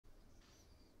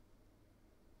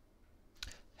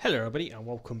Hello everybody and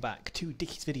welcome back to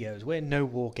Dickie's Videos where no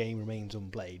war game remains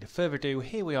unplayed. Further ado,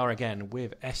 here we are again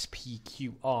with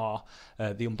SPQR,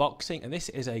 the unboxing, and this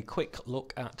is a quick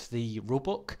look at the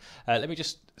rulebook. Let me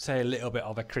just say a little bit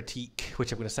of a critique,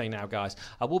 which I'm going to say now, guys.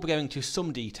 I will be going into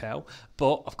some detail,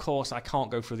 but of course I can't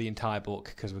go through the entire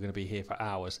book because we're going to be here for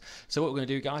hours. So what we're going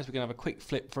to do, guys, we're going to have a quick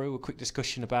flip through, a quick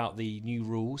discussion about the new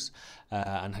rules,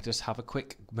 and just have a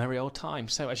quick merry old time.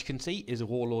 So as you can see, is a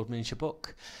Warlord miniature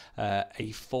book,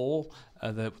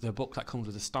 the book that comes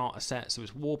with the starter set. So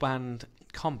it's Warband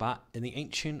Combat in the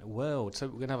Ancient World. So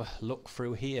we're going to have a look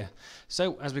through here.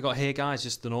 So as we got here, guys,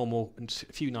 just the normal, a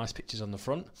few nice pictures on the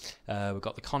front. We've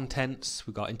got the contents,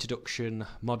 we've got introduction,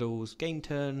 models, game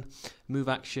turn, move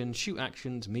action, shoot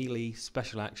actions, melee,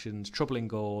 special actions, troubling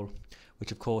goal,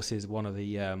 which of course is one of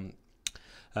the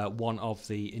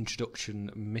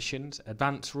introduction missions,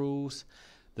 advanced rules,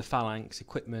 the phalanx,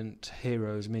 equipment,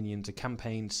 heroes, minions, a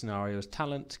campaign, scenarios,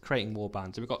 talent, creating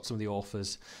warbands. So we've got some of the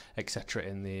authors, etc.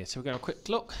 in there. So we're going to have a quick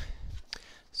look.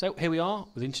 So here we are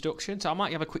with the introduction. So I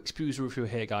might have a quick spruce through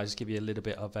here, guys, just give you a little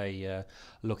bit of a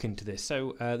look into this.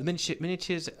 So the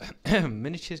miniatures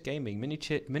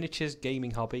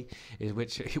gaming hobby is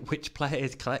which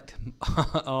players collect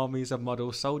armies of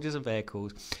models, soldiers and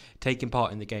vehicles, taking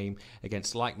part in the game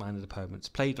against like-minded opponents.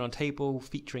 Played on a table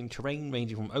featuring terrain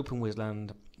ranging from open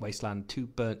wasteland to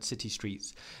burnt city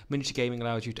streets. Miniature gaming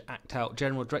allows you to act out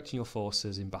general directing your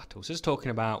forces in battle. So just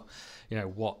talking about, you know,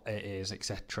 what it is,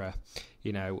 etc.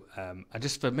 You know, and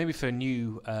just for maybe for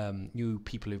new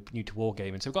people who are new to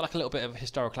wargaming. So we've got like a little bit of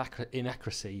historical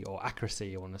inaccuracy or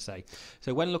accuracy, I want to say.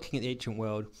 So when looking at the ancient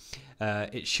world,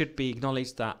 it should be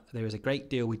acknowledged that there is a great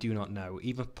deal we do not know,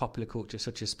 even popular culture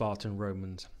such as Spartan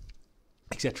Romans,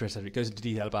 etc. So it goes into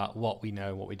detail about what we know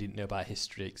and what we didn't know about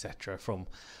history, etc. from,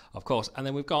 of course. And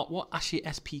then we've got what actually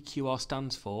SPQR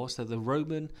stands for. So the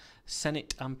Roman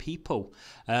Senate and people.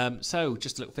 So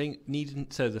just a little thing,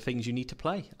 so the things you need to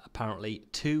play, apparently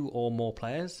 2 or more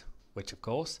players, which of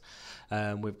course,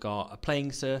 we've got a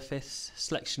playing surface,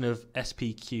 selection of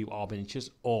SPQR miniatures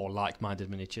or like-minded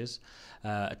miniatures,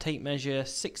 a tape measure,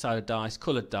 6-sided dice,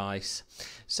 coloured dice.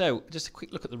 So just a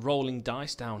quick look at the rolling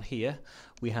dice down here.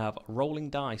 We have rolling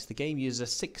dice. The game uses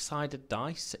a 6-sided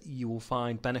dice. You will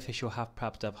find beneficial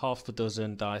perhaps to have half a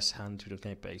dozen dice hand to the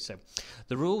game base. So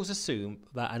the rules assume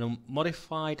that an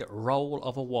unmodified roll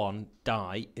of a 1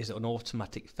 die is an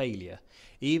automatic failure,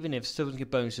 even if subsequent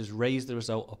bonuses raise the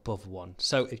result above 1.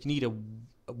 So if you need a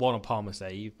 1 on Palmer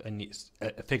save and it's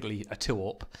figuratively a 2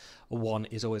 up, a 1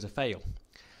 is always a fail.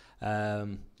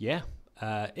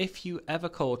 If you ever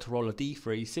call to roll a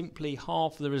d3, simply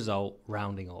half the result,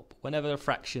 rounding up. Whenever the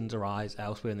fractions arise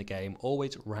elsewhere in the game,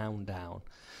 always round down.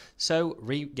 So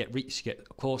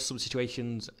of course, some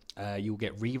situations you'll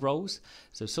get re-rolls.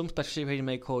 So some special situations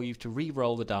may call you to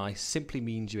re-roll the dice. Simply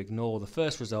means you ignore the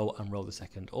first result and roll the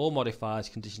second. All modifiers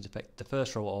conditions affect the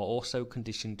first roll are also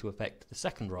conditioned to affect the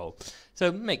second roll. So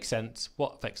it makes sense.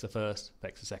 What affects the first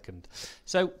affects the second.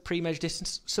 So pre-measure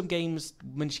distance. Some games,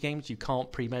 miniature games, you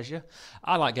can't pre-measure.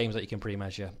 I like games that you can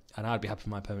pre-measure, and I'd be happy for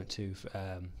my opponent to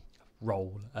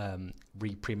roll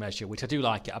pre-measure, which I do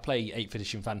like it. I play 8th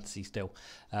edition fantasy still,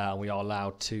 and we are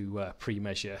allowed to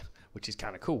pre-measure, which is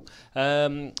kind of cool.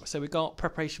 So we've got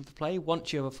preparation for play.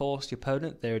 Once you have forced your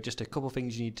opponent, there are just a couple of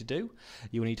things you need to do.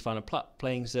 You will need to find a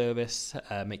playing service,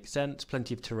 make sense,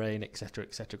 plenty of terrain, etc,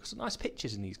 etc. Got some nice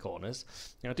pictures in these corners.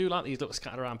 I do like these little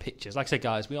scattered around pictures. Like I said,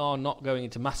 guys, we are not going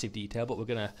into massive detail, but we're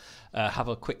going to have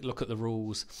a quick look at the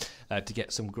rules to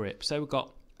get some grip. So we've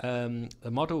got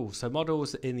the models. So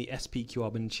models in the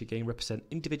SPQR miniature game represent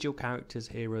individual characters,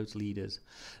 heroes, leaders.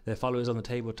 Their followers on the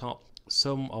tabletop.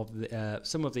 Some of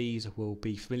these will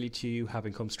be familiar to you,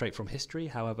 having come straight from history.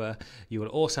 However, you will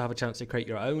also have a chance to create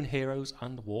your own heroes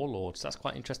and warlords. That's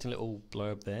quite an interesting little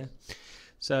blurb there.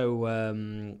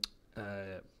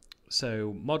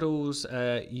 So models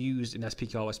used in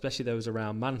SPQR, especially those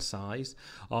around man size,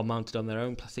 are mounted on their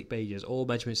own plastic badges. All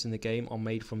measurements in the game are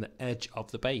made from the edge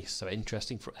of the base. So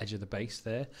interesting, for edge of the base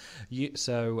there.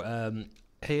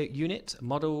 Here unit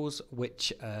models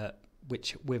which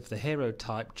with the hero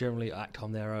type generally act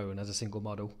on their own as a single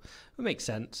model. It makes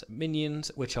sense.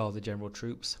 Minions, which are the general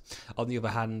troops, on the other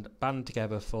hand, band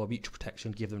together for mutual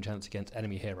protection to give them a chance against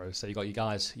enemy heroes. So you got your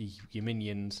guys, your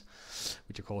minions,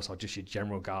 which of course are just your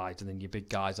general guides, and then your big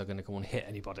guys are going to go and hit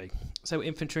anybody. So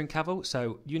infantry and cavalry.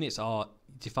 So units are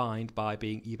defined by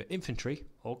being either infantry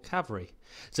or cavalry.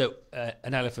 So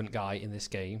an elephant guy in this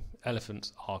game,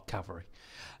 elephants are cavalry.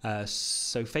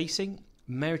 So facing,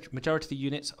 Majority of the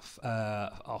units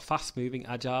are fast-moving,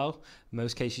 agile. In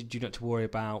most cases, you do not have to worry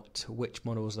about which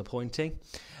models they're pointing,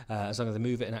 as long as they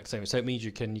move it and accelerate. So it means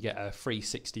you get a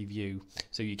 360 view,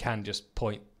 so you can just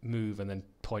point, move, and then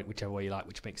point whichever way you like,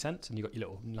 which makes sense. And you've got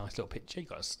your nice little picture. You've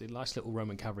got a nice little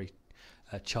Roman cavalry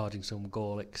charging some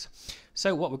Gaulics.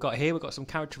 So what we've got here, we've got some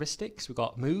characteristics. We've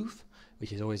got move,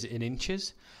 which is always in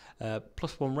inches.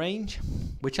 +1 range,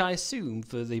 which I assume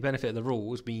for the benefit of the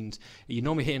rules means you're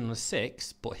normally hitting on a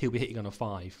 6, but he'll be hitting on a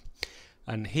 5.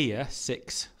 And here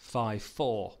 6, 5,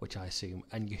 4, which I assume,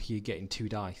 and you're getting 2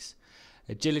 dice.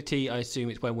 Agility, I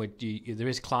assume it's when there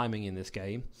is climbing in this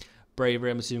game. Bravery,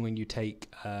 I'm assuming when you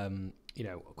take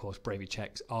of course, bravery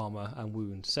checks, armor and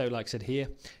wounds. So like I said here,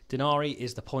 denarii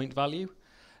is the point value.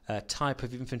 Type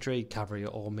of infantry, cavalry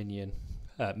or minion.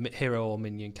 Hero or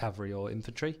minion, cavalry or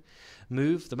infantry.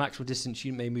 Move, the maximum distance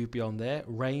you may move beyond there.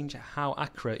 Range, how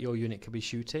accurate your unit can be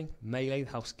shooting. Melee,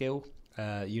 how skilled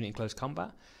unit in close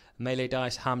combat. Melee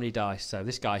dice, how many dice. So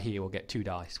this guy here will get 2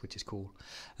 dice, which is cool.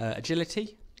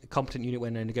 Agility, a competent unit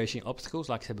when negotiating obstacles,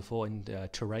 like I said before, in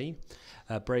terrain.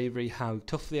 Bravery, how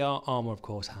tough they are. Armor, of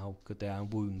course, how good they are.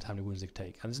 And wounds, how many wounds they can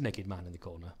take. And there's a naked man in the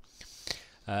corner.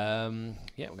 We're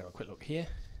going to have a quick look here.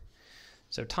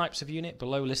 So types of unit,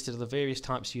 below listed are the various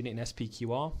types of unit in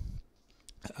SPQR.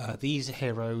 These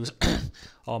heroes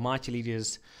are mighty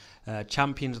leaders,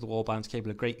 champions of the warbands,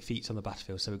 capable of great feats on the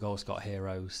battlefield. So we've also got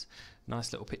heroes.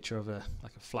 Nice little picture of a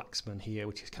flaxman here,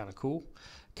 which is kind of cool.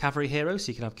 Cavalry heroes,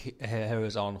 so you can have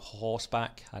heroes on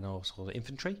horseback and also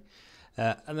infantry.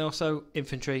 And then also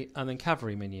infantry and then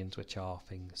cavalry minions, which are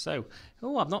things. So,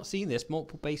 I've not seen this,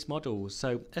 multiple base models.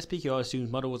 So SPQR assumes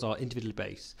models are individually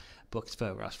based, books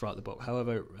photographs throughout the book.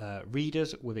 However,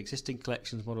 readers with existing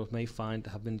collections models may find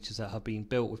have miniatures that have been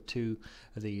built with 2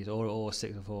 of these or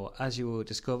 6 or 4. As you will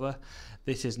discover,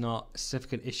 this is not a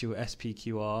significant issue with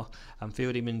SPQR, and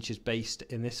fielding miniatures based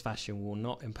in this fashion will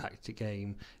not impact the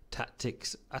game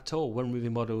tactics at all. When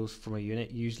removing models from a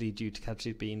unit, usually due to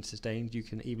casualties being sustained, you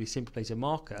can easily simply place a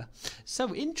marker.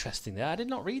 So interesting there, I did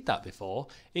not read that before.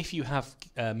 If you have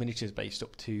miniatures based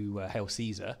up to Hail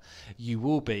Caesar, you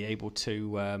will be able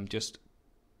to just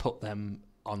put them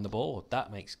on the board.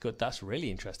 That makes good. That's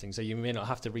really interesting. So you may not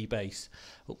have to rebase.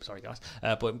 Oops, sorry guys.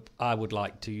 But I would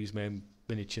like to use my own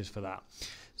miniatures for that.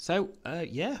 So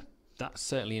yeah, that's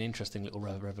certainly an interesting little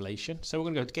revelation. So we're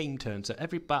going to go to game turn. So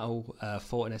every battle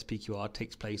fought in SPQR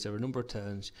takes place over a number of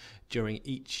turns. During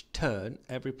each turn,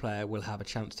 every player will have a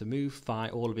chance to move,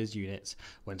 fight all of his units.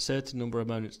 When certain number of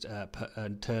moments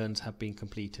turns have been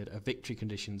completed, a victory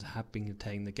conditions have been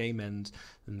obtained, the game ends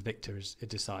and the victor is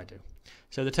decided.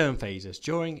 So the turn phases.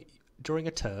 During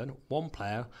a turn, one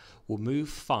player will move,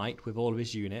 fight with all of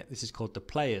his unit. This is called the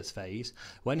player's phase.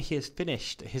 When he has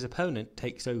finished, his opponent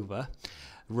takes over,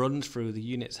 runs through the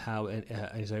units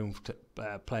his own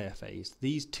player phase.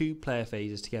 These 2 player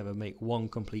phases together make one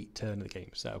complete turn of the game.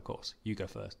 So of course, you go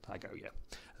first, I go, yeah.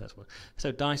 That's one.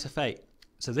 So Dice of Fate.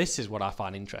 So this is what I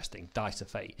find interesting. Dice of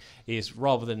Fate is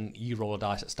rather than you roll a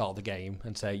dice at the start of the game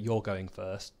and say you're going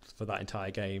first for that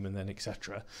entire game and then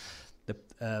etc.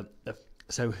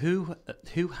 So who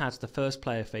has the first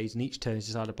player phase in each turn is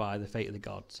decided by the fate of the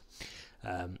gods.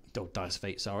 Dice of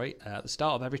Fate, sorry. At the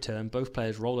start of every turn, both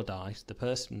players roll a dice. The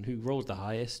person who rolls the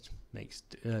highest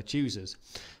chooses.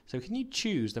 So can you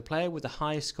choose? The player with the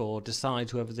highest score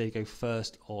decides whether they go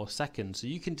first or second. So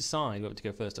you can decide whether to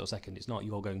go first or second. It's not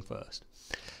you're going first.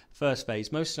 First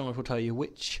phase. Most songs will tell you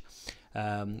which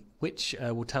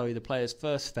will tell you the player's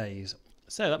first phase.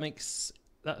 So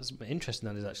that's interesting,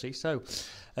 that is actually. So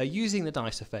using the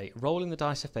Dice of Fate, rolling the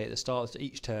Dice of Fate at the start of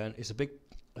each turn is a big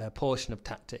portion of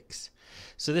tactics.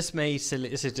 So this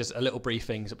is just a little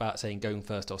briefing about saying going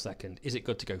first or second. Is it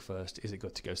good to go first? Is it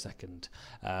good to go second?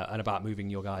 And about moving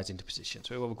your guys into position.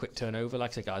 So we'll have a quick turnover.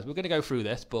 Like I said, guys, we're going to go through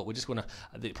this, but we just want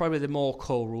to probably the more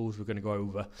core rules we're going to go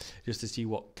over just to see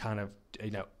what kind of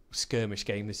skirmish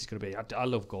game this is going to be. I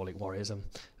love Gaulic Warriors. I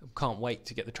can't wait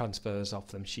to get the transfers off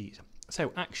them sheets.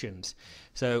 So actions.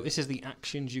 So this is the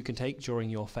actions you can take during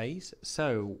your phase.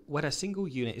 So when a single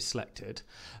unit is selected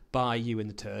by you in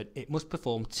the turn, it must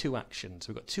perform 2 actions.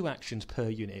 We've got 2 actions per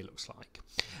unit, it looks like.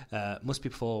 Must be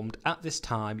performed at this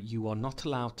time. You are not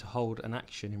allowed to hold an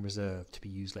action in reserve to be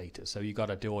used later. So you've got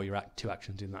to do all your 2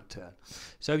 actions in that turn.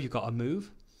 So you've got a move.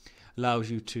 Allows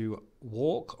you to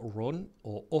walk, run,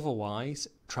 or otherwise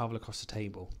travel across the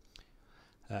table.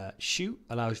 Shoot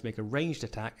allows you to make a ranged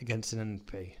attack against an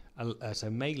enemy. So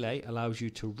melee allows you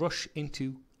to rush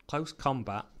into close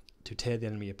combat to tear the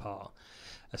enemy apart.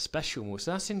 a special move.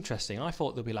 So that's interesting. I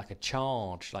thought there'd be like a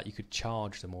charge, like you could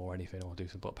charge them or anything or do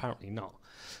something, but apparently not.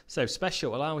 So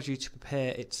special allows you to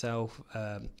prepare itself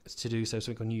to do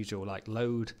something unusual, like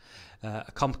load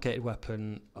a complicated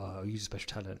weapon or use a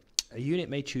special talent. A unit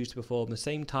may choose to perform the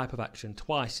same type of action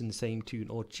twice in the same turn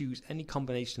or choose any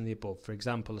combination of the above. For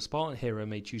example, a Spartan hero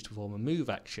may choose to perform a move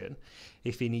action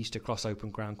if he needs to cross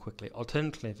open ground quickly.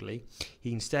 Alternatively,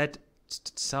 he instead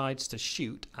decides to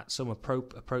shoot at some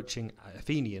approaching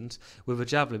Athenians with a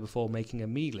javelin before making a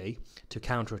melee to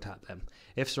counterattack them.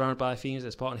 If surrounded by Athenians,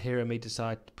 a Spartan hero may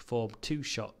decide to perform 2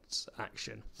 shots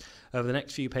action. Over the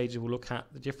next few pages, we'll look at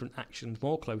the different actions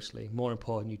more closely. More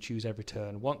important, you choose every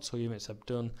turn. Once all units have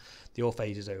done, the all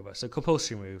phase is over. So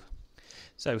compulsory move.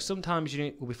 So sometimes your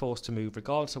unit will be forced to move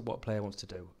regardless of what player wants to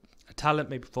do. A talent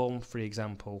may perform, for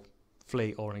example,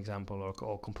 flee or an example,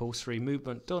 or compulsory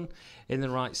movement done in the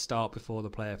right start before the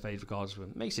player phase regardless of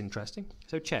it. Makes it interesting.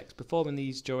 So checks. Performing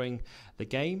these during the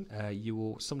game, you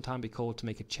will sometimes be called to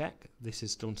make a check. This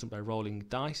is done by rolling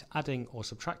dice, adding or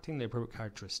subtracting the appropriate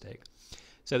characteristic.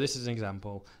 So this is an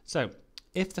example. So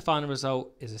if the final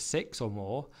result is a 6 or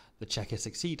more, the check is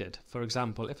succeeded. For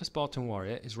example, if a Spartan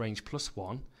warrior is range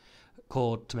 +1,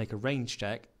 called to make a range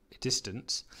check,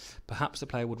 distance, perhaps the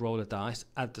player would roll a dice,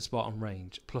 add the Spartan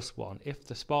range +1. If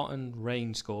the Spartan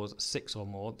range scores 6 or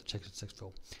more, the check is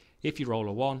successful. If you roll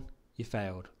a 1, you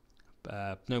failed.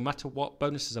 No matter what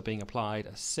bonuses are being applied,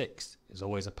 a 6 is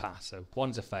always a pass, so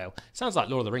 1's a fail. Sounds like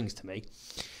Lord of the Rings to me,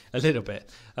 a little bit.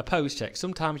 A pose check.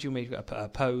 Sometimes you make a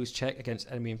pose check against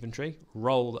enemy infantry,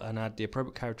 roll and add the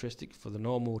appropriate characteristic for the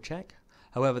normal check.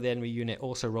 However, the enemy unit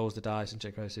also rolls the dice and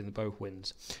check in both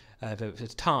wins. If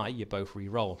it's a tie, you both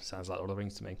re-roll. Sounds like Lord of the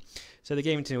Rings to me. So the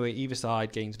game continues, either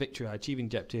side gains victory by achieving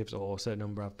objectives or a certain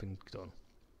number have been done.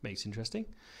 Makes it interesting.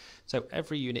 So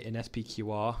every unit in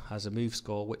SPQR has a move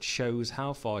score which shows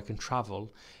how far it can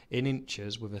travel in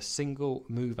inches with a single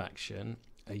move action.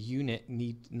 A unit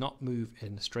need not move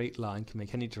in a straight line, can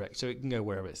make any direction, so it can go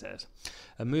wherever it says.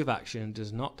 A move action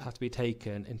does not have to be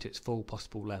taken into its full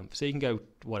possible length, so you can go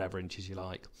whatever inches you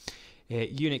like. A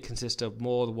unit consists of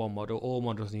more than one model. All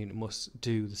models in the unit must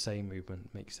do the same movement.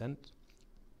 Makes sense?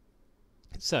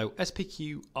 So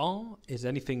SPQR is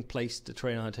anything placed to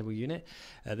terrain on a table unit.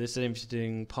 This is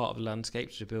interesting part of the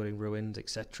landscape, such as building ruins,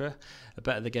 etc. A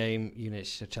better the game,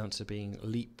 units have a chance of being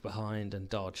leap behind and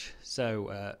dodge.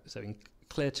 So in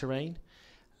clear terrain,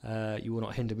 you will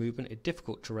not hinder movement. In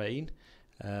difficult terrain,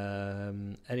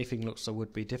 anything looks like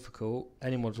would be difficult.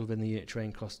 Any model within the unit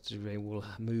terrain cross terrain will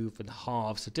move and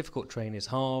halve. So difficult terrain is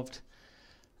halved,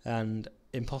 and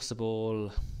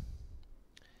impossible.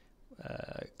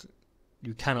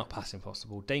 You cannot pass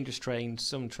impossible. Dangerous terrain,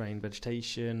 some terrain,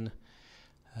 vegetation.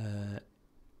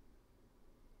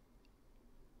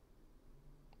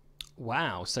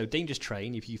 Wow, so dangerous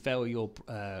terrain, if you fail your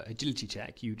agility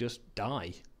check, you just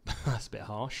die. That's a bit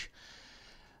harsh.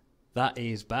 That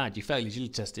is bad. You fail your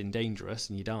agility test in dangerous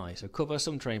and you die. So cover,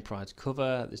 some terrain provides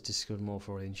cover. This discussed more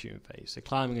for the shooting phase. So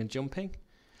climbing and jumping,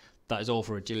 that is all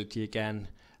for agility again.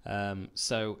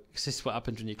 So this is what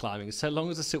happens when you're climbing. So long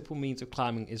as a simple means of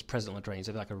climbing is present on the terrain,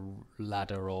 so like a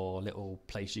ladder or little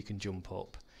place you can jump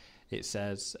up, it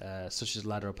says such as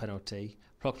ladder or penalty,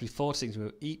 approximately 4 things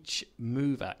with each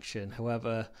move action.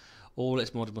 However, all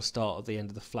its models must start at the end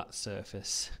of the flat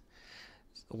surface.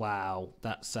 Wow,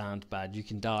 that sounds bad. You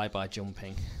can die by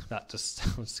jumping. That just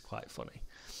sounds quite funny.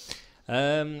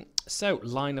 So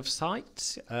line of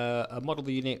sight, a model of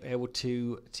the unit able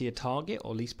to see a target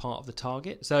or at least part of the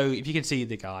target. So if you can see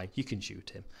the guy, you can shoot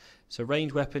him. So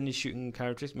ranged weapon is shooting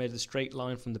characteristic made of a straight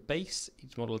line from the base,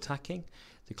 each model attacking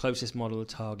the closest model of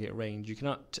target range. You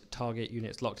cannot target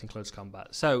units locked in close combat.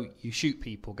 So you shoot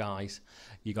people, guys,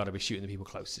 you got to be shooting the people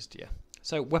closest to you.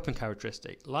 So weapon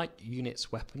characteristic, like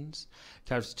units weapons,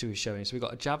 characteristic 2 is showing. So we've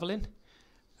got a javelin,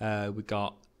 we've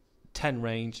got 10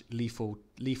 range, lethal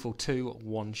 2,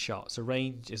 1 shot. So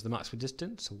range is the maximum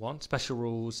distance, 1. Special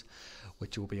rules,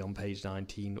 which will be on page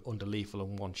 19, under lethal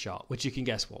and 1 shot, which you can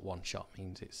guess what 1 shot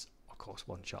means. It's, of course,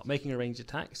 1 shot. Making a ranged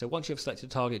attack. So once you have selected a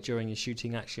target during your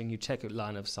shooting action, you check out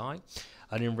line of sight,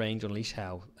 and in range, unleash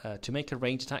hell. To make a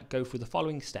ranged attack, go through the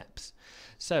following steps.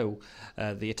 So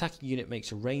the attacking unit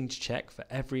makes a range check for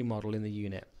every model in the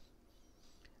unit.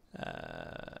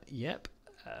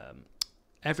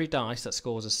 Every dice that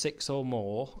scores a 6 or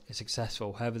more is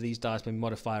successful. However, these dice may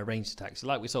modify a ranged attack. So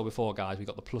like we saw before, guys, we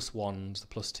got the +1s, the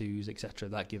 +2s, etc.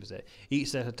 That gives it. Each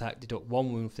set attack deduct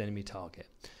 1 wound for the enemy target.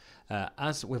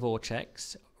 As with all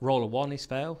checks, roll a 1 is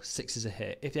fail, 6 is a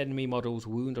hit. If the enemy model's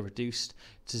wound are reduced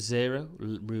to 0,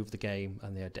 remove the game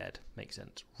and they are dead. Makes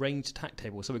sense. Ranged attack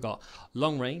table. So we've got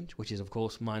long range, which is of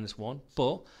course -1,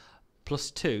 but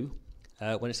 +2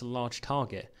 when it's a large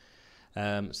target.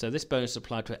 So this bonus is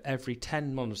applied to every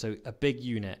 10 models, so a big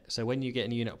unit. So when you get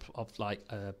a unit of like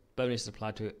a bonus is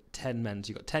applied to 10 men, so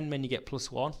you've got 10 men, you get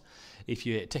 +1. If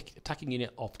you're attacking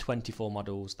unit of 24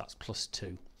 models, that's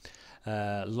 +2.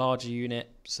 Larger unit,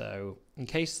 so in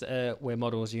case where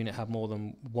models unit have more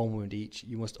than 1 wound each,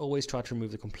 you must always try to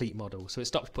remove the complete model, so it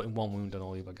stops putting 1 wound on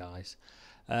all the other guys.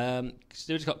 So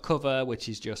we've got cover, which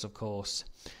is just, of course,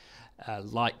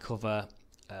 light cover.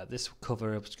 This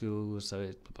cover obscures, so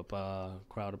it's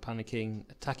crowd of panicking.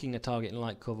 Attacking a target in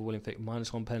light cover will inflict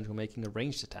 -1 penalty when making a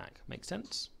ranged attack. Makes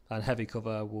sense. And heavy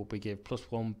cover will be give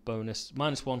 +1 bonus,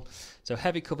 -1. So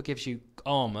heavy cover gives you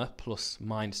armor plus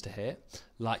 -to hit.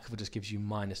 Light cover just gives you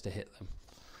 -to hit them.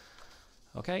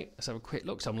 Okay, let's have a quick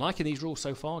look. So I'm liking these rules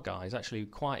so far, guys. Actually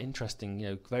quite interesting, you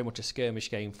know, very much a skirmish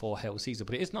game for Hail Caesar.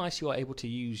 But it is nice you are able to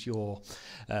use your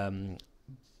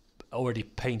already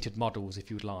painted models if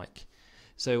you'd like.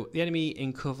 So the enemy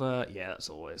in cover, yeah, that's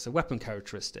all it is. So weapon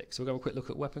characteristics. So we'll have a quick look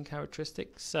at weapon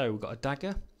characteristics. So we've got a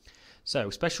dagger. So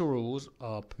special rules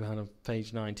are behind on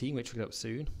page 19, which we'll get up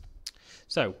soon.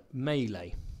 So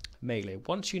melee. Melee.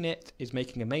 Once unit is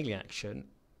making a melee action,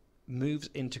 moves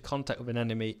into contact with an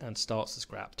enemy and starts the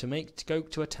scrap. To go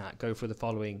to attack, go through the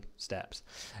following steps.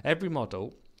 Every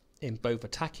model in both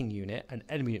attacking unit and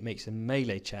enemy unit makes a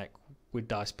melee check with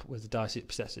the dice it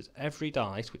possesses. Every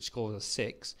dice which scores a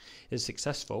 6 is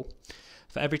successful.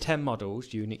 For every 10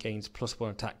 models, unit gains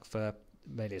 +1 attack for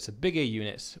melee. So bigger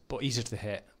units, but easier to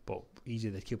hit, but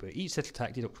easier to kill. But each set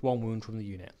attack deducts 1 wound from the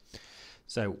unit.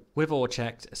 So with all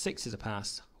checked, a 6 is a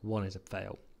pass, 1 is a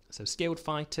fail. So skilled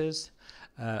fighters,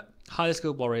 highly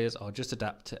skilled warriors are just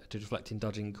adapt to deflecting,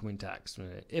 dodging, incoming attacks.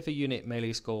 If a unit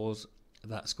melee scores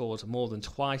more than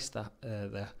twice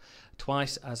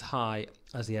twice as high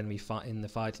as the enemy in the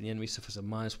fight, and the enemy suffers a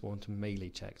 -1 to melee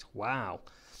checks. Wow.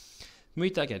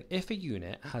 Read that again. If a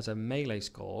unit has a melee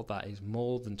score that is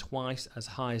more than twice as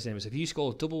high as the enemy, so if you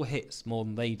score double hits more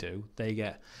than they do, they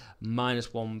get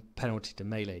 -1 penalty to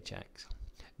melee checks.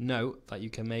 Note that you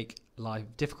can make life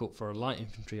difficult for a light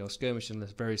infantry or skirmish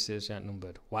unless very seriously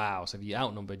outnumbered. Wow, so if you're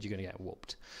outnumbered, you're going to get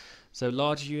whooped. So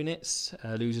large units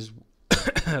loses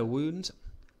wounds.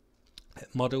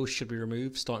 Models should be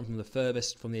removed starting from the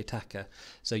furthest from the attacker.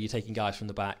 So you're taking guys from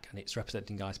the back and it's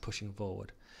representing guys pushing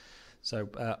forward. So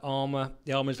armor.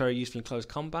 The armor is very useful in close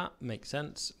combat. Makes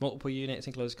sense. Multiple units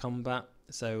in close combat.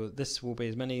 So this will be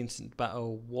as many instant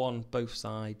battle. Both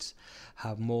sides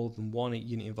have more than one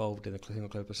unit involved in the single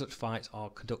close. But such fights are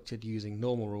conducted using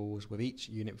normal rules with each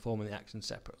unit performing the action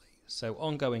separately. So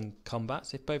ongoing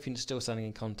combats. If both units are still standing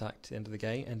in contact at the end of the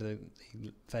game, end of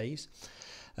the phase,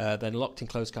 then locked in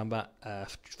close combat,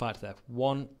 fight to death.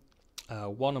 One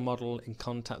a model in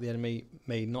contact the enemy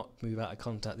may not move out of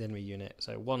contact the enemy unit.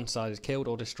 So one side is killed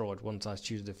or destroyed, one side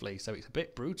chooses to flee. So it's a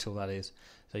bit brutal, that is.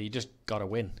 So you just gotta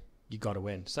win. You gotta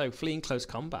win. So flee in close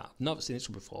combat. I've never seen this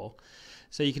one before.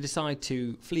 So you can decide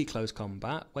to flee close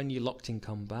combat. When you're locked in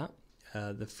combat,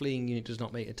 the fleeing unit does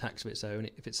not make attacks of its own.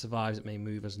 If it survives, it may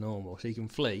move as normal. So you can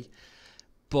flee,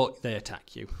 but they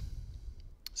attack you.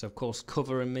 So of course,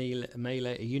 cover and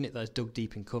melee. A unit that is dug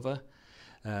deep in cover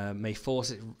may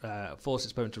force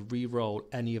its opponent to re-roll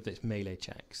any of its melee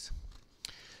checks.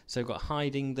 So we've got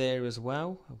hiding there as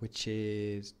well, which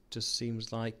is just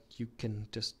seems like you can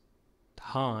just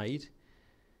hide,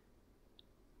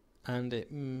 and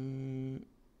it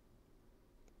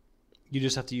you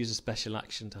just have to use a special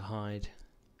action to hide.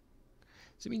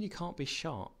 Does it mean you can't be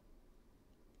shot?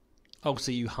 Oh,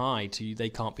 so you hide, so they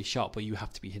can't be shot, but you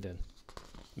have to be hidden.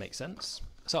 Makes sense.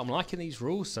 So I'm liking these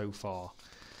rules so far.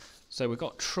 So we've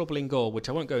got Trouble in Gaul, which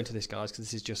I won't go into this, guys, because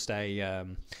this is just a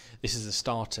this is a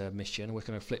starter mission. We're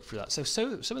going to flip through that. So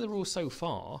some of the rules so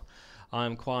far,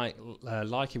 I'm quite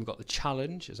liking. We've got the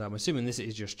challenge, as I'm assuming this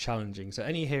is just challenging. So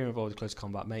any hero involved in close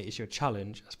combat may issue a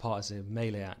challenge as part of a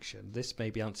melee action. This may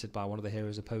be answered by one of the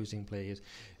heroes opposing players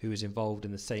who is involved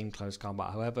in the same close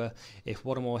combat. However, if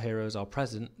one or more heroes are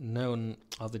present, none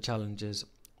of the challenges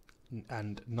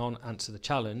and none answer the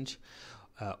challenge,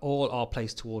 all are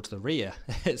placed towards the rear,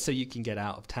 so you can get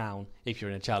out of town if you're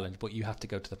in a challenge, but you have to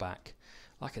go to the back.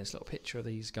 Like this little picture of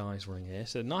these guys running here.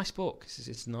 So nice book.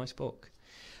 It's a nice book.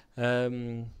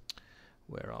 Where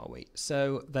are we?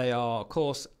 So they are, of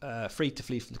course, free to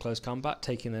flee from the close combat,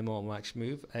 taking their normal action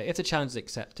move. If the challenge is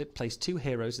accepted, place two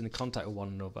heroes in contact with one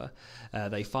another.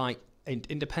 They fight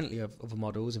independently of other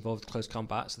models involved in close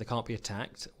combat, so they can't be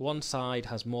attacked. One side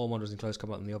has more models in close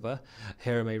combat than the other.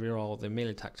 Hero may reroll the melee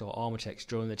attacks or armor checks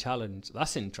during the challenge.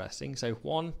 That's interesting. So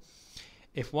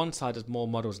if one side has more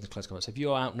models in the close combat, so if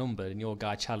you're outnumbered and your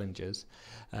guy challenges,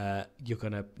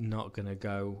 you're not gonna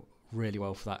go really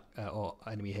well for that or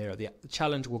enemy hero. The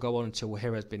challenge will go on until a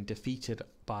hero has been defeated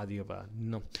by the other.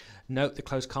 Note the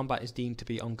close combat is deemed to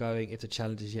be ongoing if the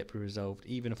challenge is yet to be resolved,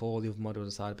 even if all the other models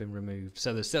aside have been removed.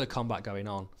 So there's still a combat going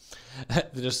on. They're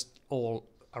just all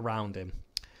around him.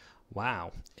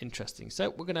 Wow, interesting. So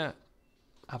we're going to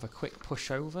have a quick push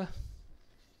over.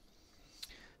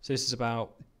 So this is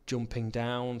about jumping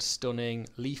down, stunning,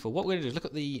 lethal. What we're going to do is look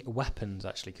at the weapons,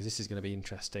 actually, because this is going to be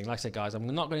interesting. Like I said, guys, I'm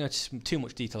not going to go into too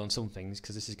much detail on some things,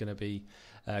 because this is going to be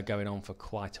going on for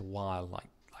quite a while, like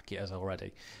it has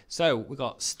already. So we've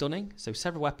got stunning. So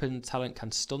several weapon talent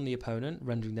can stun the opponent,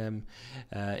 rendering them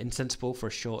insensible for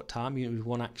a short time. You use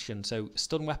one action. So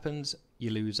stun weapons, you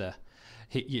lose an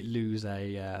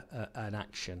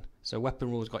action. So weapon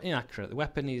rules got inaccurate. The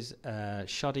weapon is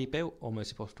shoddy built,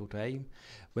 almost impossible to aim.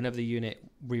 Whenever the unit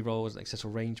rerolls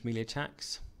excessive range melee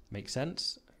attacks, makes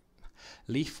sense.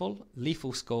 Lethal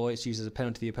score is used as a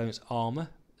penalty to the opponent's armor.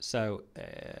 So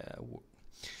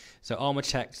armor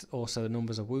checks also the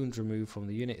numbers of wounds removed from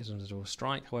the unit is under a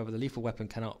strike. However, the lethal weapon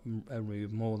cannot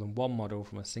remove more than one model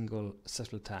from a single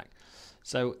successful attack.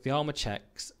 So the armor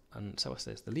checks. And so what's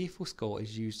this? The lethal score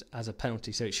is used as a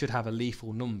penalty, so it should have a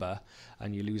lethal number,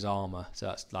 and you lose armor. So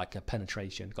that's like a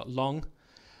penetration. Got long.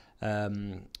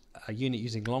 A unit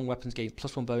using long weapons gains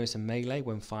 +1 bonus in melee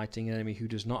when fighting an enemy who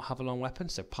does not have a long weapon.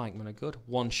 So pikemen are good.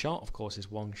 One shot, of course,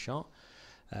 is one shot.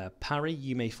 Parry,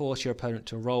 you may force your opponent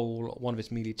to roll one of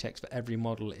its melee checks for every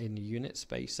model in your unit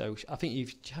space. So I think you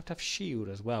have to have shield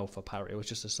as well for parry. It was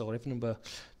just a sword.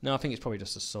 No, I think it's probably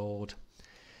just a sword.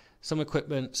 Some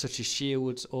equipment, such as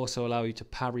shields, also allow you to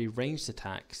parry ranged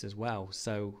attacks as well.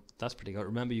 So that's pretty good.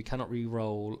 Remember, you cannot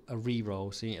re-roll,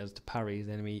 so you have to parry.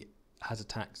 The enemy has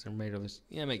attacks and made of this.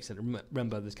 Yeah, makes sense.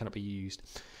 Remember, this cannot be used.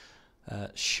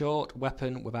 Short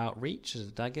weapon without reach is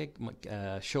a dagger.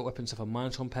 Short weapons suffer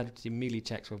 -1 penalty melee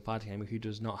checks when fighting an enemy who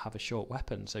does not have a short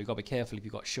weapon. So you've got to be careful if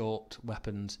you've got short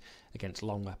weapons against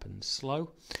long weapons.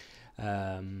 Slow.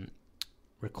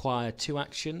 Require 2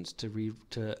 actions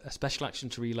a special action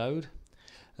to reload.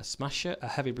 A smasher, a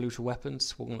heavy brutal weapon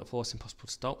swung at force impossible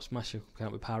to stop. Smasher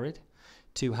cannot be parried.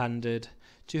 Two-handed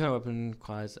weapon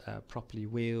requires properly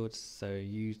wielded. So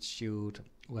use shield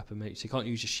weapon. So you can't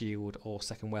use your shield or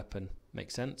second weapon.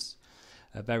 Makes sense.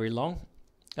 Very long.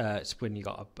 It's when you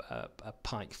got a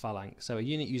pike phalanx. So a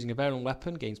unit using a very long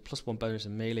weapon gains +1 bonus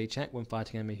in melee check when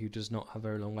fighting an enemy who does not have a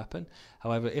very long weapon.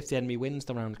 However, if the enemy wins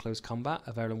the round close combat,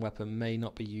 a very long weapon may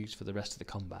not be used for the rest of the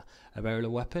combat. A very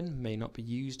long weapon may not be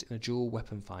used in a dual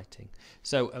weapon fighting.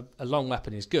 So a long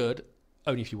weapon is good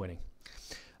only if you're winning.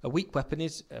 A weak weapon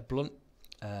is blunt,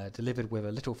 delivered with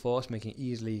a little force, making it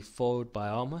easily forward by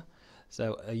armor.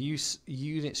 So a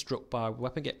unit struck by a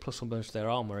weapon get +1 bonus to their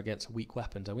armor against a weak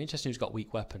weapon. So we're interested who's got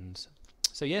weak weapons.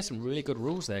 So yeah, some really good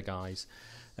rules there, guys.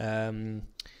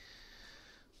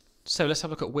 So let's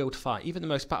have a look at will to fight. Even the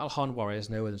most battle-hardened warriors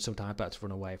know when sometimes better to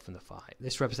run away from the fight.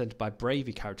 This is represented by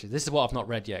bravery characters. This is what I've not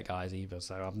read yet, guys, either.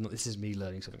 So this is me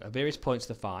learning something. At various points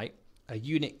of the fight, a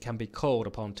unit can be called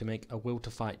upon to make a will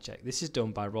to fight check. This is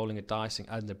done by rolling a dice and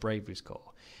adding the bravery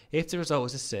score. If the result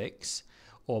is a 6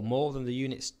 or more than the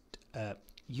unit's wait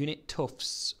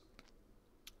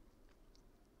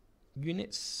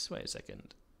a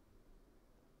second.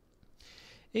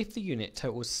 If the unit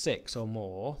totals 6 or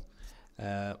more,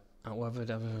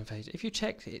 if you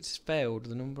check it's failed,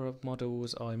 the number of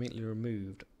models are immediately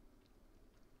removed.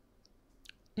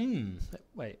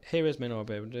 Wait, heroes may not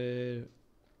be able to.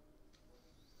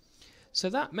 So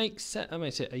that makes sense. I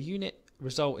mean, a unit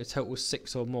result is total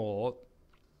 6 or more,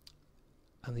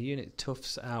 and the unit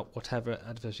toughs out whatever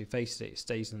adversary faces it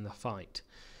stays in the fight.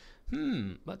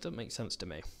 That doesn't make sense to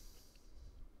me.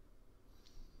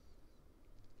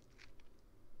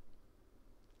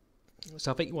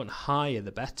 So I think you want higher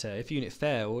the better. If unit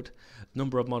failed,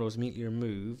 number of models immediately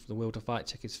removed, the will to fight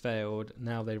check is failed,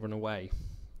 now they run away.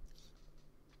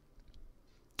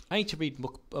 I need to read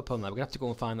up on that. We're going to have to go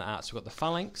and find that out. So we've got the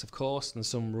phalanx, of course, and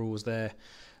some rules there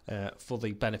for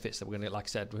the benefits that we're going to, like I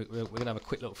said, we're going to have a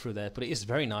quick look through there. But it is a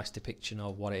very nice depiction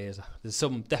of what it is. There's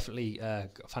some definitely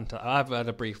fantastic. I've had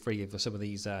a brief read for some of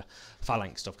these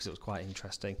phalanx stuff because it was quite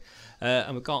interesting.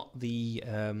 And we've got the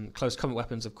close combat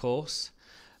weapons, of course,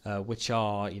 which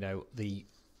are, the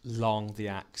long, the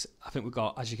axe. I think we've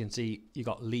got, as you can see, you've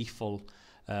got lethal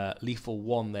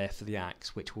 1 there for the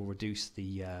axe, which will reduce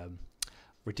the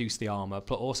armor,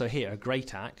 but also here a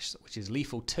great axe, which is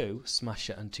lethal 2,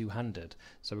 smasher, and two-handed.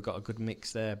 So we've got a good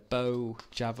mix there: bow,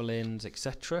 javelins,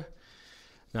 etc.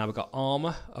 Now we've got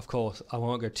armor. Of course, I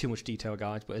won't go too much detail,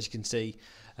 guys, but as you can see,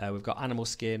 we've got animal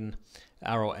skin,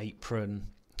 arrow apron,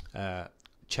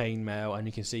 chainmail, and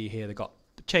you can see here they've got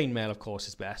Chainmail, of course,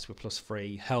 is best with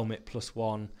 +3. Helmet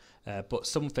 +1. But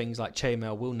some things like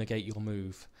chainmail will negate your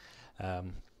move.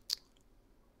 And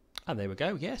there we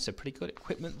go. Yeah, so pretty good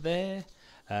equipment there.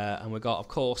 And we've got, of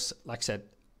course, like I said,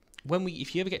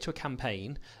 if you ever get to a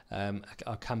campaign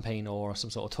or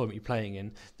some sort of tournament you're playing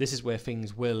in, this is where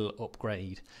things will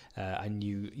upgrade, and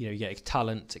you get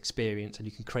talent, experience, and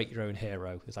you can create your own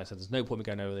hero. As I said, there's no point in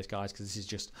going over this, guys, because this is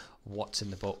just what's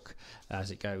in the book as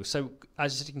it goes. So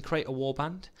as I said, you can create a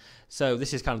warband. So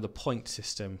this is kind of the point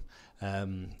system.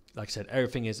 Like I said,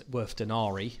 everything is worth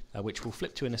denarii, which we'll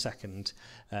flip to in a second.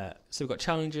 So we've got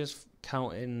challenges,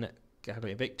 counting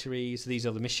victories. These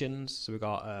are the missions. So we've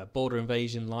got border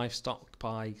invasion, livestock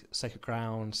by sacred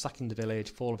ground, sacking the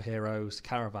village, fall of heroes,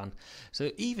 caravan.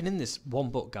 So even in this one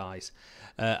book, guys,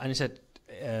 and it said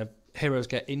heroes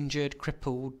get injured,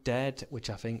 crippled, dead, which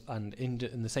I think, and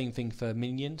injured, and the same thing for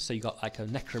minions. So you got like a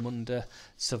Necromunda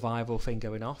survival thing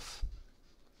going off.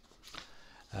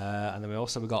 And then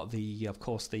we've got of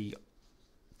course the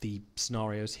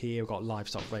scenarios here. We've got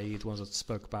livestock raid, ones I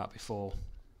spoke about before.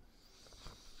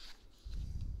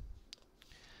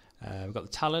 We've got the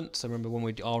talent. So remember, when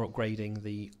we are upgrading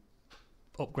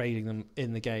them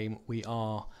in the game, we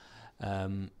are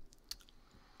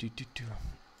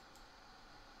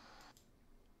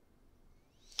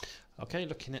okay.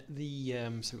 Looking at the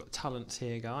so we've got talents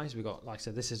here, guys. We've got, like I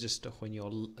said, this is just stuff when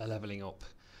you're leveling up,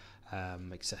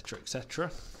 etc.,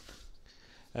 etc.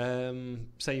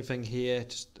 Same thing here.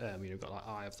 Just we've got like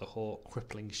Eye of the Hawk,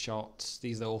 crippling shots.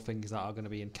 These are all things that are going to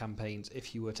be in campaigns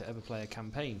if you were to ever play a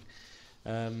campaign.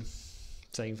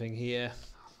 Same thing here.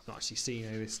 I've not actually seen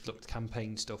any of this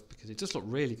campaign stuff because it does look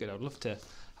really good. I'd love to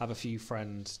have a few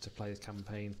friends to play this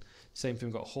campaign. Same thing,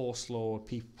 we've got Horse Lord,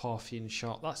 Parthian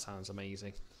Shot. That sounds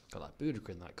amazing. Got that Boudica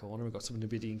in that corner. We've got some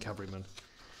Numidian cavalrymen.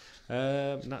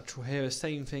 Natural hero,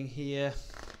 same thing here.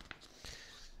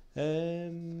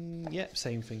 Yep,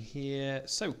 same thing here.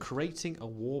 So creating a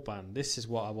warband. This is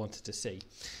what I wanted to see.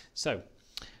 So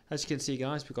as you can see,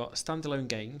 guys, we've got standalone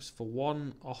games. For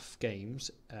one-off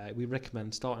games, we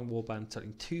recommend starting warband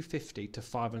selling 250 to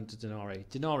 500 denarii.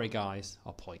 Denarii, guys,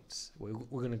 are points. We're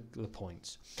going to do the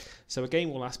points. So a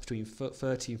game will last between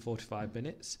 30 and 45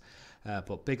 minutes,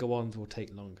 but bigger ones will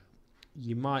take longer.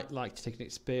 You might like to take an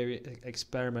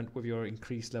experiment with your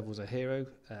increased levels of hero.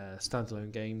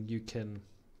 Standalone game, you can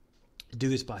do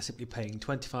this by simply paying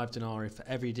 25 denarii for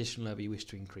every additional level you wish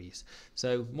to increase.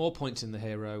 So more points in the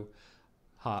hero,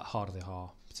 harder they are,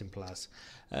 simple as.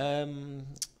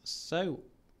 So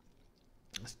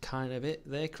that's kind of it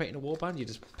there. Creating a warband, you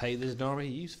just pay the denarii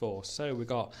you use for. So we've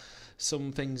got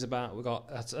some things about,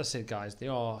 as I said, guys,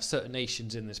 there are certain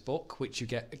nations in this book which you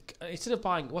get, instead of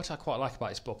buying, what I quite like about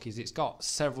this book is it's got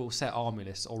several set army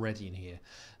lists already in here.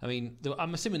 I mean,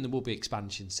 I'm assuming there will be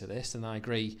expansions to this, and I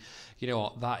agree, you know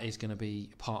what, that is going to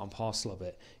be part and parcel of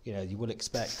it. You know, you would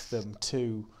expect them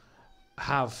to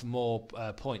have more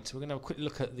points. We're going to have a quick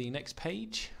look at the next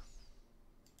page.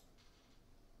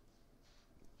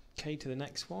 Okay, to the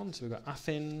next one. So we've got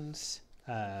Athens,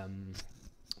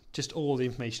 just all the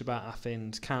information about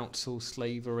Athens, council,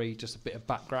 slavery, just a bit of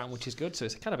background, which is good. So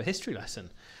it's kind of a history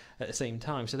lesson at the same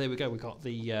time. So there we go. We've got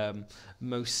the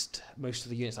most of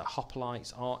the units like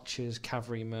hoplites, archers,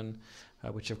 cavalrymen,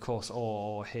 which of course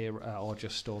are here, or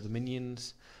just the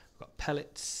minions. We've got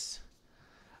pellets,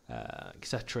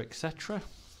 etc., etc.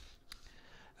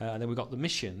 And then we've got the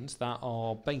missions that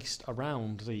are based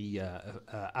around the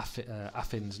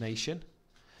Athens nation.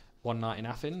 One night in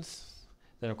Athens.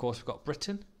 Then of course we've got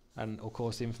Britain, and of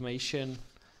course the information.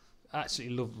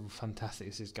 Absolutely love, fantastic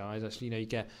this is, guys. Actually, you know, you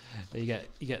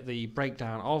get the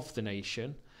breakdown of the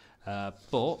nation,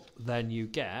 but then you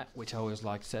get, which I always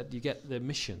like said, you get the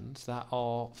missions that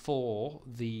are for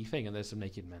the thing, and there's some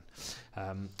naked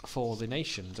men for the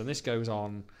nations, and this goes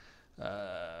on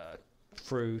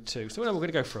through to. So we're going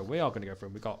to go through. We are going to go through.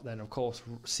 We've got then of course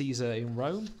Caesar in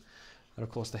Rome, and of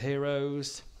course the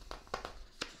heroes.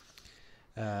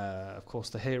 Of course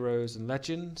the heroes and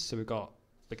legends. So we've got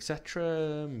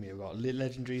etc. We've got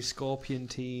legendary scorpion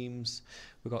teams.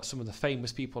 We've got some of the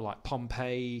famous people like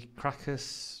Pompey,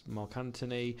 Cracus, Mark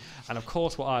Antony, and of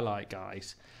course what I like,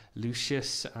 guys,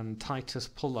 Lucius and Titus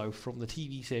Pullo from the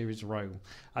TV series Rome.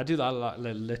 I do that like a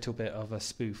little bit of a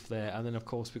spoof there. And then of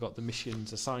course we've got the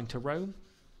missions assigned to Rome,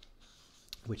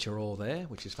 which are all there,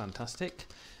 which is fantastic.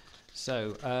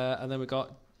 So and then we've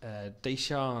got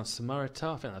Dacia and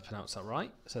Samarita, I think I pronounced that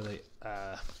right. So the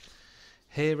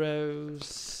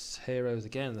heroes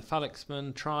again, the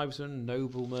phallicsmen, tribesmen,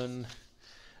 noblemen,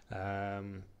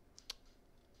 the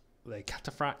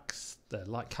cataphracts, the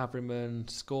light cavalrymen,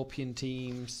 scorpion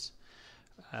teams,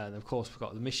 And of course we've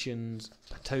got the missions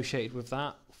associated with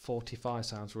that. 45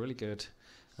 sounds really good.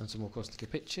 And some of course look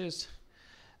at pictures.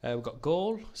 We've got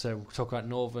Gaul, so we'll talk about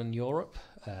Northern Europe,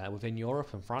 within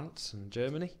Europe and France and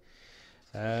Germany.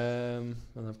 And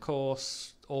of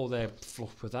course all their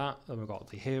fluff with that. Then we've got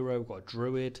the hero, we've got a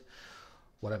druid,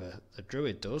 whatever the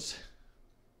druid does.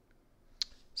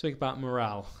 Speak about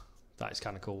morale. That is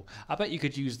kind of cool. I bet you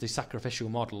could use the sacrificial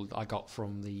model I got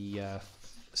from the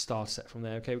starter set from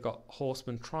there. Okay, we've got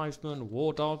horsemen, tribesmen,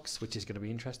 war dogs, which is going to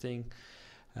be interesting.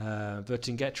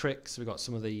 Vercingetorix. We've got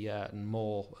some of the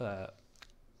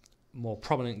more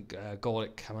prominent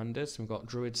Gallic commanders. We've got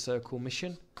Druid Circle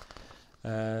Mission,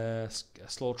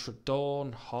 Slaughter at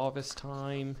Dawn, Harvest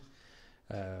Time.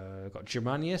 We've got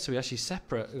Germania, so we actually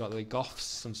separate. We've got the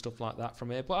Goths and stuff like that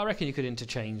from here, but I reckon you could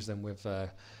interchange them with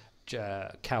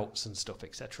Celts and stuff,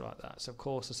 etc. like that. So of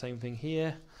course the same thing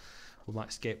here. We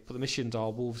might skip, but the missions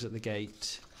are Wolves at the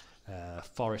Gate,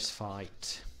 Forest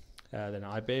Fight, then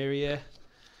Iberia.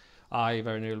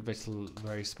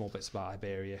 Very small bits about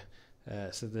Iberia.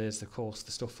 So there's of course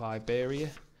the stuff for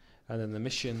Iberia, and then the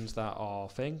missions that are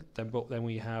thing. Then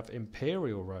we have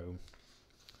Imperial Rome.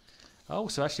 Oh,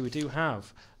 so actually we do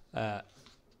have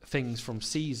things from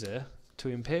Caesar to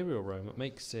Imperial Rome. It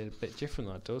makes it a bit different,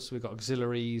 that does. So we've got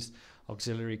auxiliaries,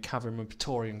 auxiliary cavalrymen,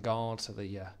 Praetorian Guard, so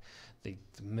the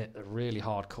really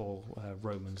hardcore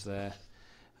Romans there.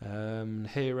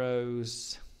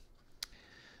 Heroes,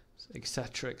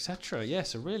 etc, etc. Yeah,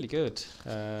 so really good.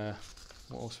 What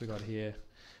else we got here?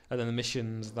 And then the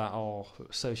missions that are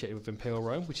associated with Imperial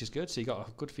Rome, which is good. So you got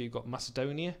a good few. You've got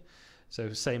Macedonia.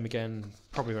 So same again,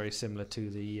 probably very similar to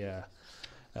the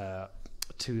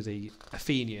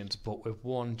Athenians, but with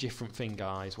one different thing,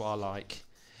 guys. What I like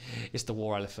is the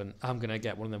war elephant. I'm gonna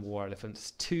get one of them war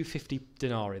elephants. 250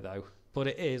 denarii though, but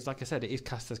it is, like I said, it is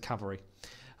cast as cavalry,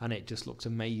 and it just looks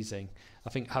amazing. I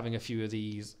think having a few of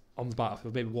these on the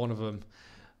battlefield, maybe one of them,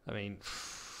 I mean,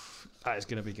 that is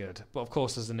going to be good. But of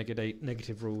course, there's the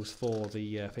negative rules for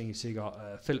the thing. So you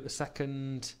got Philip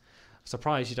II.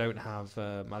 Surprised you don't have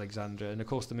Alexandria, and of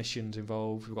course the missions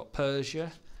involved. We've got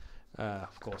Persia,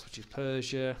 of course, which is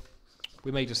Persia.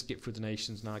 We may just skip through the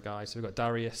nations now, guys. So we've got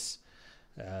Darius,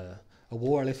 a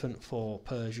war elephant for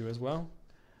Persia as well.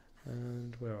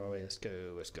 And where are we? Let's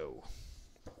go.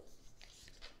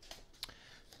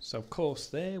 So of course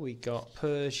there we got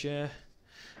Persia,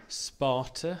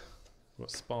 Sparta. We've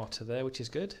got Sparta there, which is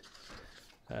good.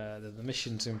 The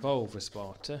missions involved with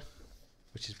Sparta,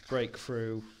 which is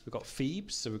breakthrough. We've got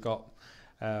Thebes, so we've got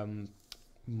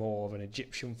more of an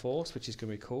Egyptian force, which is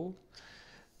going to be cool.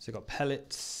 So we've got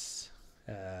Pelots,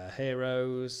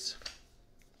 heroes.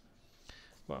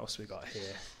 What else we got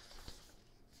here?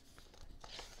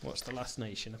 What's the last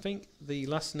nation? I think the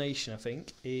last nation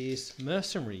is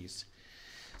mercenaries.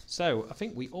 So I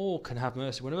think we all can have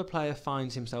mercy. Whenever a player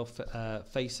finds himself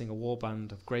facing a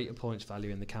warband of greater points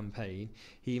value in the campaign,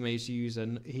 he may use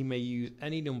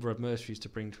any number of mercenaries to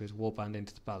bring to his warband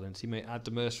into the balance. He may add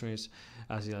the mercenaries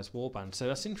as he has warband. So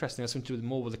that's interesting. That's something to do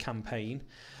more with the campaign,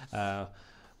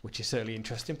 which is certainly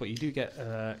interesting. But you do get,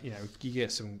 you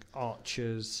get some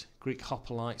archers, Greek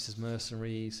hoplites as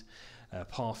mercenaries,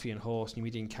 Parthian horse,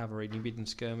 Numidian cavalry, Numidian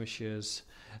skirmishers,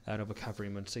 and other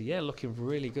cavalrymen. So yeah, looking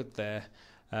really good there.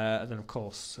 And then of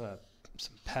course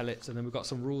some pellets, and then we've got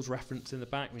some rules reference in the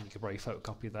back. I mean, you could probably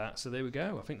photocopy that. So there we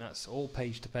go. I think that's all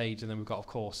page to page, and then we've got of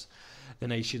course the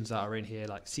nations that are in here,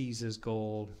 like Caesar's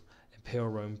Gaul, Imperial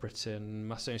Rome, Britain,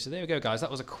 Macedonia. So there we go, guys. That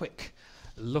was a quick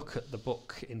look at the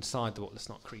book inside the book. Let's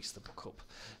not crease the book up.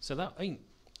 So that, I mean,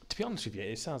 to be honest with you,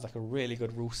 it sounds like a really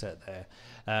good rule set there,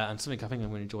 and something I think I'm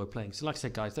going to enjoy playing. So like I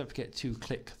said, guys, don't forget to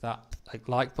click that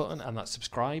like button and that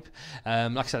subscribe.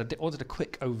 Like I said, I ordered a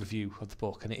quick overview of the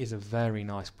book, and it is a very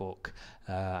nice book.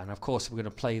 And of course, we're going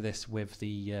to play this with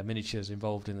the miniatures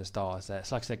involved in the stars there.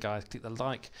 So like I said, guys, click the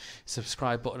like,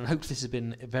 subscribe button. I hope this has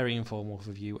been very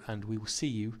informative for you, and we will see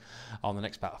you on the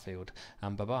next battlefield.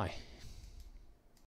 And bye-bye.